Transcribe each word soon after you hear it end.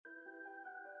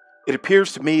It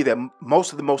appears to me that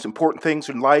most of the most important things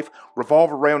in life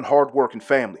revolve around hard work and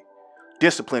family,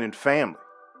 discipline and family.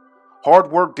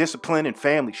 Hard work, discipline, and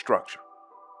family structure.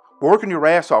 Working your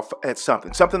ass off at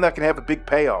something that can have a big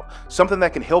payoff, something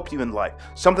that can help you in life,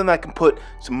 something that can put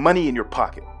some money in your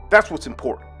pocket. That's what's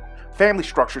important. Family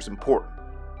structure is important.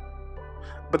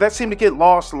 But that seemed to get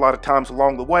lost a lot of times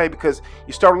along the way because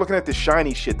you start looking at the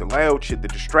shiny shit, the loud shit, the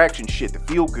distraction shit, the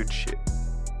feel-good shit.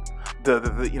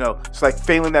 It's like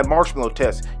failing that marshmallow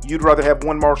test. You'd rather have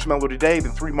one marshmallow today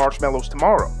than 3 marshmallows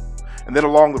tomorrow. And then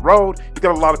along the road, you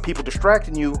got a lot of people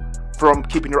distracting you from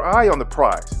keeping your eye on the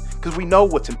prize. Because we know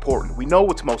what's important. We know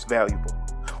what's most valuable.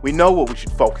 We know what we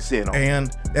should focus in on.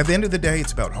 And at the end of the day,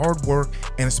 it's about hard work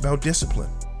and it's about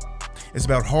discipline. It's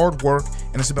about hard work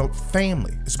and it's about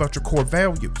family. It's about your core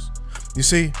values. You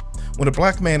see, when a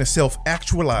black man is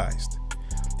self-actualized,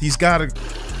 he's got a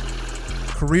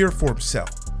career for himself.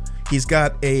 He's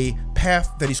got a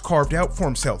path that he's carved out for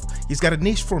himself. He's got a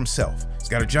niche for himself. He's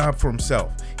got a job for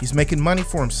himself. He's making money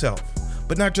for himself,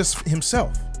 but not just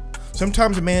himself.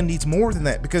 Sometimes a man needs more than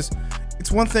that because it's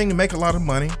one thing to make a lot of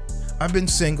money. I've been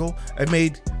single. I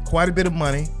made quite a bit of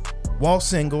money while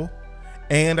single,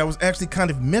 and I was actually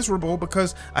kind of miserable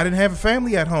because I didn't have a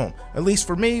family at home, at least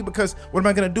for me, because what am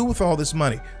I going to do with all this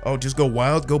money? Oh, just go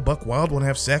wild, go buck wild, want to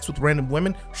have sex with random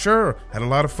women? Sure, had a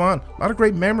lot of fun, a lot of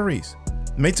great memories.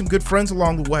 Made some good friends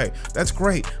along the way. That's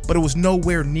great, but it was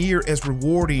nowhere near as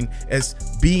rewarding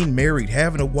as being married,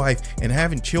 having a wife, and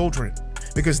having children.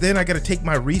 Because then I got to take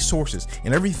my resources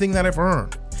and everything that I've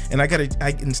earned, and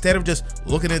instead of just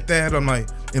looking at that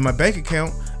in my bank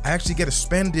account, I actually got to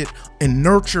spend it and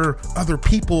nurture other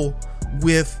people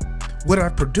with what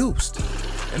I've produced,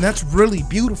 and that's really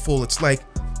beautiful. It's like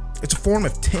it's a form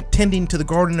of tending to the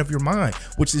garden of your mind,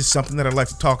 which is something that I like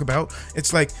to talk about.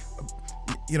 It's like,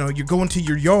 you know, you're going to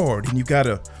your yard and you've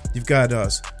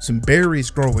got some berries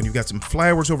growing, you've got some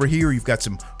flowers over here, you've got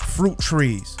some fruit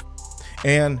trees,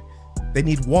 and they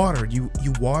need water. You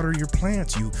water your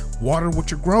plants, you water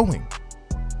what you're growing,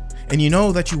 and you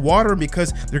know that you water them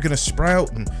because they're gonna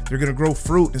sprout and they're gonna grow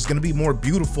fruit and it's gonna be more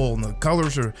beautiful and the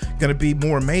colors are gonna be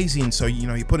more amazing. So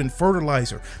you put in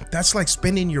fertilizer. That's like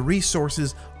spending your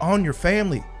resources on your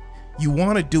family. You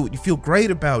want to do it. You feel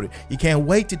great about it. You can't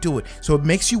wait to do it. So it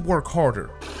makes you work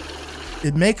harder.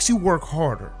 It makes you work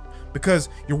harder because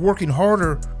you're working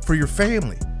harder for your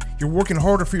family. You're working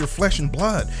harder for your flesh and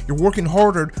blood. You're working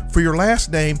harder for your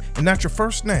last name and not your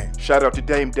first name. Shout out to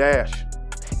Dame Dash.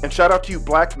 And shout out to you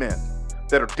black men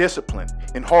that are disciplined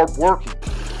and hardworking.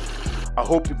 I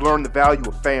hope you've learned the value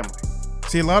of family.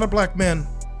 See, a lot of black men,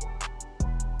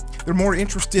 they're more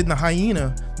interested in the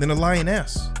hyena than the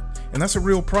lioness. And that's a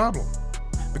real problem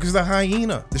because the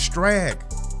hyena, the strag,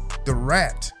 the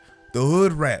rat, the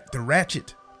hood rat, the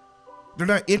ratchet, they're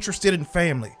not interested in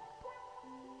family.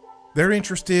 They're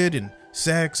interested in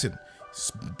sex and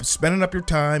spending up your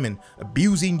time and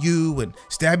abusing you and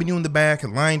stabbing you in the back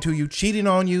and lying to you, cheating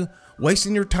on you,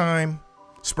 wasting your time,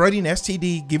 spreading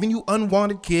STD, giving you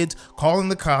unwanted kids, calling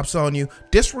the cops on you,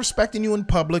 disrespecting you in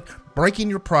public, breaking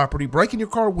your property, breaking your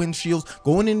car windshields,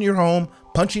 going in your home,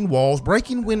 punching walls,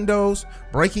 breaking windows,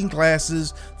 breaking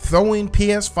glasses, throwing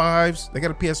PS5s. They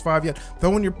got a PS5 yet?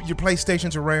 Throwing your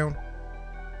PlayStations around.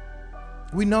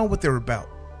 We know what they're about.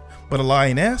 But a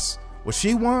lioness, what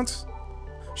she wants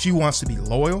to be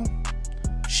loyal.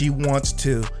 She wants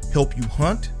to help you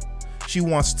hunt. She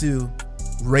wants to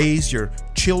raise your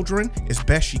children as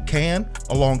best she can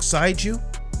alongside you.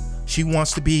 She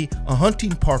wants to be a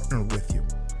hunting partner with you.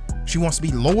 She wants to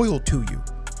be loyal to you.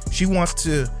 She wants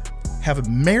to have a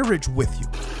marriage with you.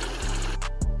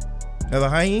 Now the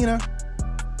hyena,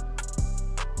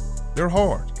 they're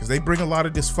hard because they bring a lot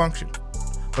of dysfunction.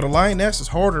 But a lioness is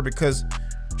harder because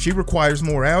she requires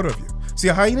more out of you. See,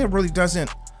 a hyena really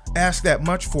doesn't ask that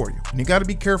much for you. And you got to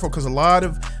be careful because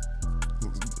the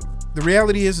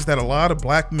reality is that a lot of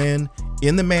black men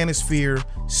in the manosphere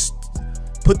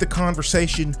put the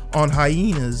conversation on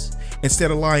hyenas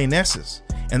instead of lionesses.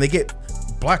 And they get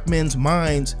black men's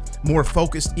minds more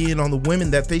focused in on the women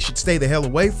that they should stay the hell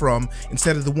away from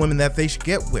instead of the women that they should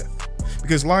get with.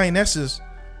 Because lionesses,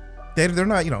 they're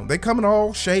not, they come in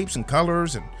all shapes and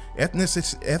colors and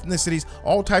ethnicities.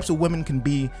 All types of women can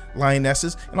be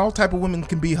lionesses and all type of women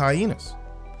can be hyenas.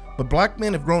 But black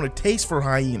men have grown a taste for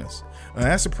hyenas. And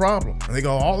that's a problem. And they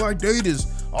go, all I date is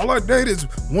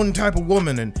one type of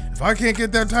woman. And if I can't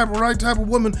get that right type of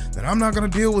woman, then I'm not going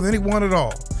to deal with anyone at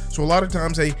all. So a lot of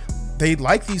times they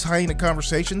like these hyena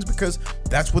conversations because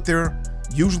that's what they're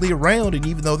usually around. And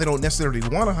even though they don't necessarily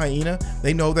want a hyena,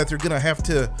 they know that they're going to have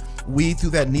to weed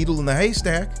through that needle in the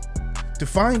haystack to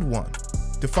find one,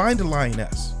 to find a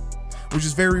lioness. which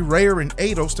is very rare in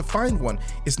ADOS to find one.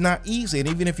 It's not easy, and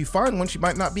even if you find one, she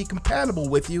might not be compatible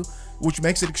with you, which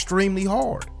makes it extremely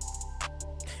hard.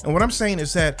 And what I'm saying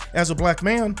is that as a black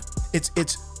man,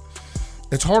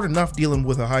 it's hard enough dealing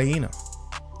with a hyena,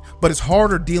 but it's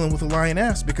harder dealing with a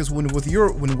lioness, because when with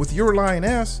your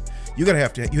lioness, you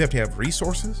have to have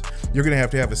resources. You're gonna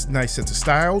have a nice sense of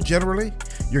style. Generally,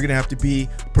 you're gonna have to be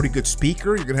a pretty good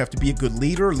speaker. You're gonna have to be a good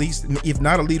leader, at least if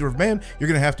not a leader of men, you're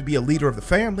gonna have to be a leader of the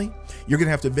family. You're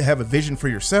gonna have to have a vision for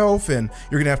yourself, and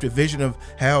you're gonna have to have a vision of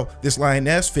how this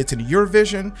lioness fits into your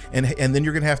vision, and then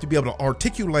you're gonna have to be able to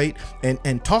articulate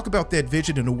and talk about that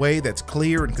vision in a way that's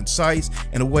clear and concise,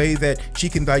 in a way that she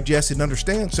can digest and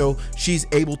understand, so she's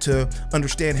able to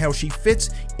understand how she fits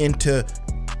into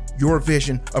your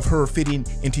vision of her fitting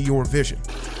into your vision.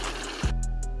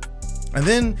 And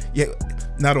then,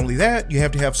 not only that, you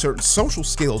have to have certain social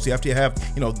skills. You have to have,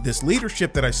 this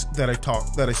leadership that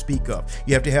I speak of.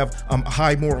 You have to have a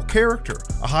high moral character,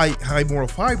 a high moral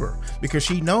fiber, because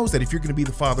she knows that if you're going to be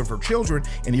the father of her children,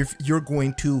 and if you're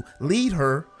going to lead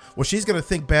her, well, she's going to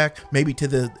think back maybe to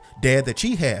the dad that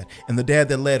she had, and the dad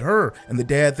that led her, and the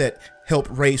dad that helped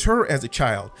raise her as a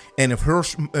child. And if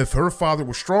her father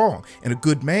was strong and a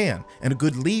good man and a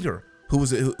good leader who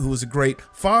was a great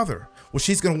father, well,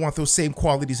 she's going to want those same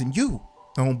qualities in you,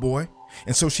 homeboy.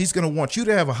 And so she's going to want you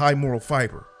to have a high moral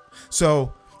fiber.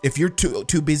 So if you're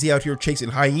too busy out here chasing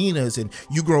hyenas, and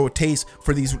you grow a taste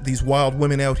for these wild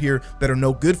women out here that are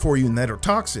no good for you and that are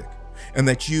toxic, and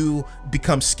that you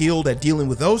become skilled at dealing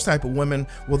with those type of women,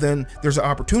 well, then there's an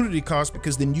opportunity cost,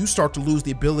 because then you start to lose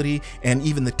the ability and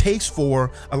even the taste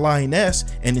for a lioness,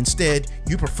 and instead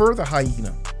you prefer the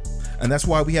hyena. And that's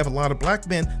why we have a lot of black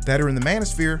men that are in the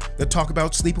manosphere that talk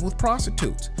about sleeping with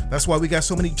prostitutes. That's why we got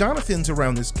so many Jonathans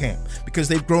around this camp, because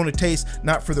they've grown a taste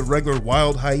not for the regular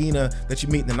wild hyena that you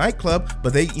meet in the nightclub,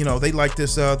 but they like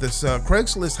this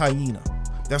Craigslist hyena.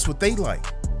 That's what they like.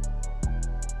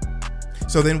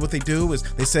 So then what they do is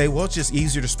they say, well, it's just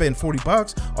easier to spend 40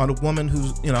 bucks on a woman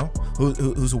who's,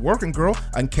 who's a working girl.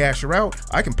 I can cash her out.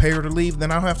 I can pay her to leave.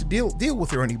 Then I don't have to deal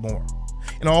with her anymore.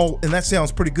 And that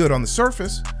sounds pretty good on the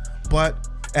surface, but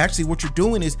actually what you're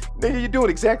doing is, you're doing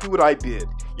exactly what I did.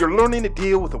 You're learning to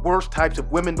deal with the worst types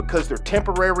of women because they're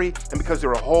temporary and because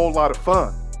they're a whole lot of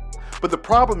fun. But the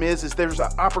problem is there's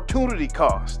an opportunity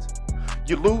cost.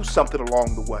 You lose something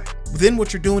along the way. Then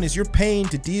what you're doing is you're paying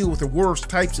to deal with the worst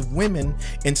types of women,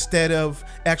 instead of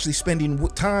actually spending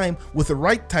time with the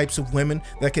right types of women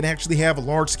that can actually have a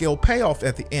large-scale payoff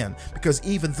at the end. Because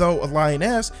even though a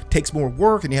lioness takes more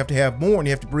work, and you have to have more, and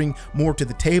you have to bring more to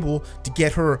the table to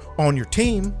get her on your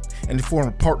team and to form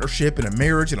a partnership and a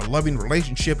marriage and a loving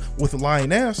relationship with a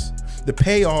lioness, the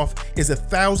payoff is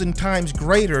 1,000 times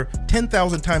greater,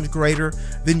 10,000 times greater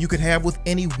than you could have with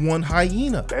any one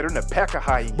hyena. Better than a pack of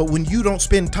hyenas. But when you don't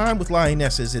spend time with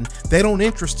lionesses, and they don't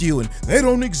interest you, and they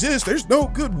don't exist, there's no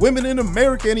good women in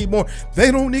America anymore,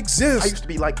 they don't exist. I used to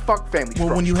be like, fuck family structure.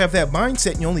 Well, when you have that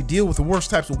mindset and you only deal with the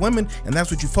worst types of women, and that's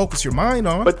what you focus your mind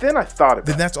on. But then I thought about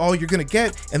then that's all you're gonna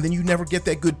get, and then you never get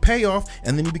that good payoff,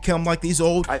 and then you become like these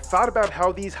old. I thought about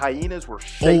how these hyenas were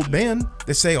shaky. Old men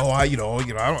that say, oh, I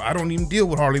don't even deal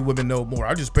with hardly women no more.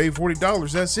 I just pay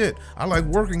 $40. That's it. I like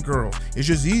working girls. It's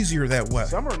just easier that way.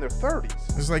 Some are in their 30s.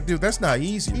 It's like, dude, that's not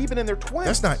easy. Even in their 20s.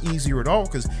 That's not easier at all,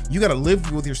 because you got to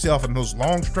live with yourself in those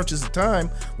long stretches of time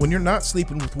when you're not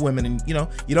sleeping with women, and you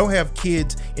don't have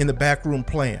kids in the back room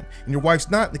playing, and your wife's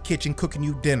not in the kitchen cooking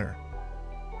you dinner.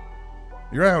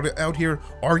 You're out here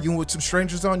arguing with some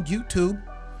strangers on YouTube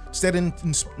instead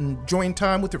of enjoying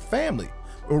time with your family,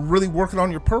 or really working on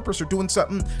your purpose, or doing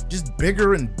something just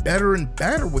bigger and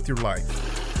better with your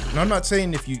life. And I'm not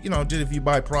saying if you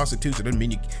buy prostitutes, it doesn't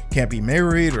mean you can't be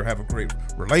married or have a great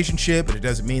relationship, and it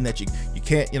doesn't mean that you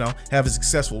can't, have a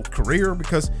successful career,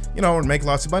 because, or make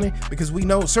lots of money, because we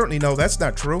certainly know that's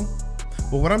not true.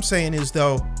 But what I'm saying is,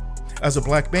 though, as a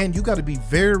black man, you got to be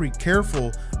very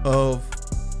careful of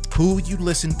who you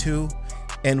listen to,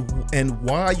 and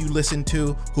why you listen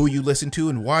to who you listen to,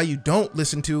 and why you don't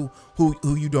listen to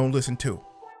who you don't listen to.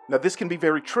 Now, this can be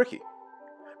very tricky,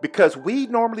 because we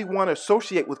normally want to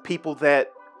associate with people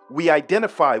that we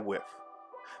identify with,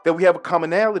 that we have a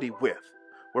commonality with,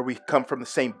 where we come from the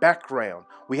same background,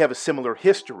 we have a similar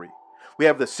history, we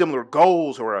have the similar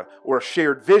goals or a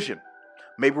shared vision.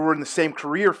 Maybe we're in the same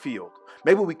career field.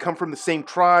 Maybe we come from the same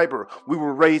tribe, or we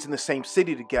were raised in the same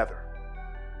city together.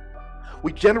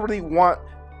 We generally want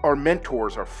our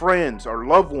mentors, our friends, our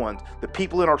loved ones, the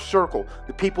people in our circle,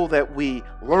 the people that we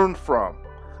learn from,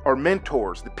 our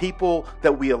mentors, the people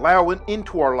that we allow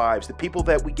into our lives, the people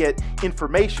that we get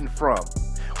information from.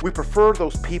 We prefer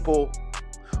those people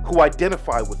who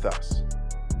identify with us.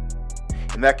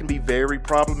 And that can be very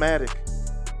problematic.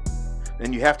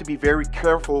 And you have to be very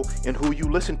careful in who you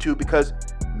listen to, because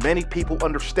many people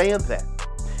understand that.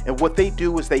 And what they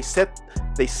do is they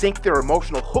sink their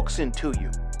emotional hooks into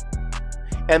you.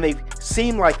 And they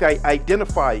seem like they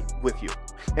identify with you.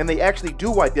 And they actually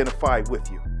do identify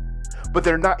with you. But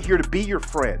they're not here to be your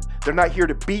friend. They're not here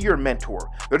to be your mentor.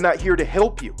 They're not here to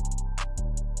help you.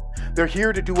 They're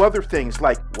here to do other things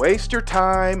like waste your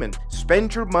time and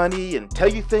spend your money and tell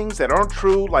you things that aren't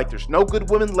true, like there's no good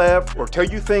women left, or tell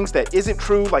you things that isn't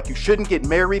true, like you shouldn't get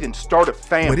married and start a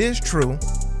family. What is true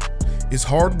is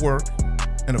hard work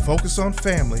and a focus on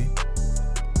family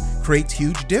creates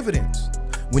huge dividends.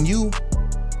 When you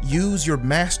use your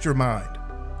mastermind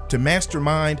to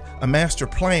mastermind a master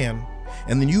plan,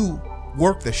 and then you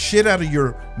work the shit out of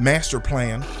your master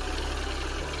plan,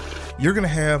 you're gonna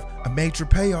have a major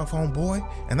payoff, homeboy.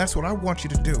 And that's what I want you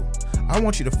to do. I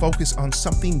want you to focus on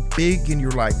something big in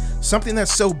your life, something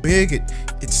that's so big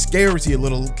it scares you a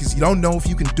little because you don't know if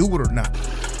you can do it or not.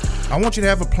 I want you to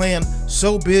have a plan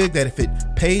so big that if it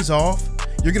pays off,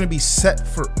 you're gonna be set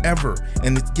forever,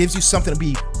 and it gives you something to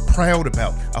be proud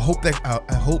about. I hope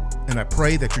and I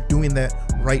pray that you're doing that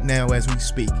right now as we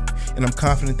speak, and I'm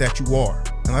confident that you are,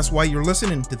 and that's why you're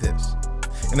listening to this.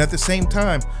 And at the same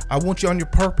time, I want you on your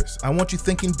purpose. I want you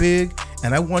thinking big,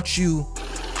 and I want you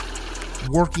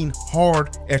working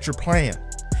hard at your plan.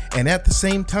 And at the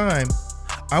same time,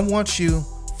 I want you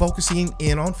focusing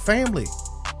in on family.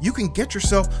 You can get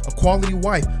yourself a quality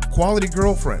wife, quality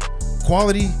girlfriend,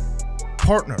 quality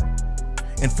partner,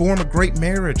 and form a great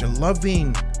marriage, a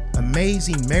loving,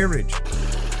 amazing marriage.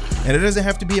 And it doesn't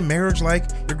have to be a marriage like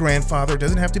your grandfather. It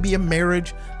doesn't have to be a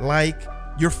marriage like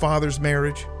your father's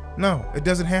marriage. No, it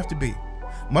doesn't have to be.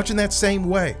 Much in that same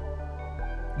way,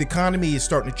 the economy is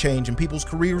starting to change and people's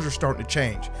careers are starting to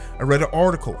change. I read an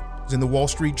article, it was in the Wall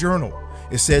Street Journal.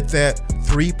 It said that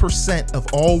 3% of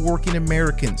all working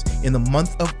Americans in the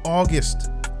month of August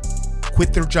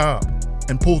quit their job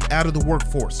and pulled out of the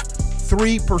workforce.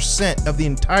 3% of the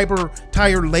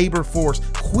entire labor force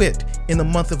quit in the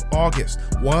month of August.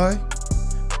 Why?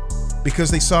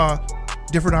 Because they saw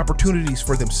different opportunities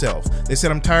for themselves. They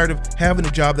said, I'm tired of having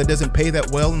a job that doesn't pay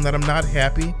that well and that I'm not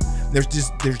happy. There's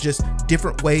just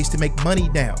different ways to make money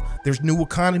now. There's new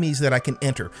economies that I can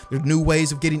enter. There's new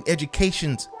ways of getting an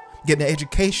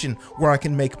education where I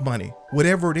can make money.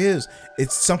 Whatever it is,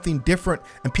 it's something different,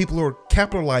 and people are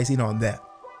capitalizing on that.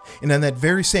 And in that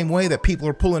very same way that people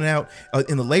are pulling out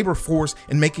in the labor force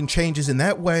and making changes in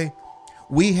that way,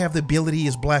 we have the ability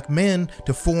as black men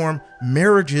to form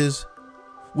marriages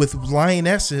with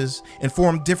lionesses and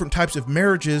form different types of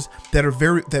marriages that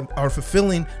are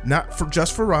fulfilling, not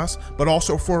just for us, but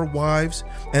also for our wives,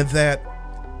 and that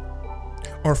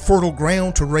are fertile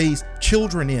ground to raise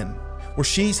children in, where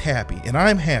she's happy and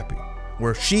I'm happy,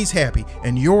 where she's happy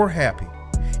and you're happy,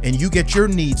 and you get your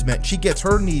needs met, she gets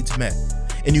her needs met,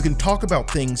 and you can talk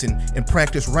about things and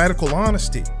practice radical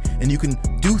honesty, and you can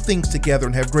do things together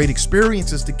and have great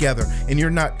experiences together, and you're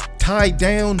not tied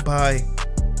down by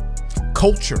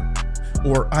culture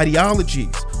or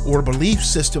ideologies or a belief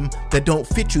system that don't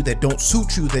fit you, that don't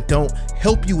suit you, that don't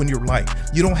help you in your life.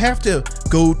 You don't have to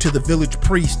go to the village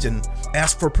priest and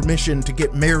ask for permission to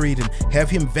get married and have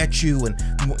him vet you. And,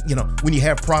 you know, when you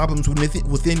have problems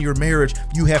within your marriage,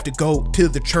 you have to go to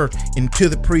the church and to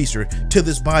the priest or to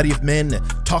this body of men to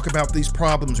talk about these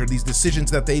problems or these decisions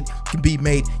that they can be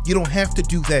made. You don't have to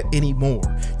do that anymore.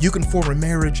 You can form a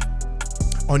marriage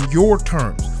on your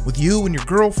terms, with you and your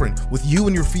girlfriend, with you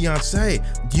and your fiance.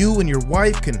 You and your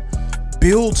wife can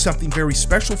build something very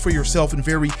special for yourself and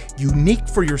very unique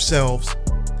for yourselves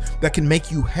that can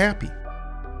make you happy.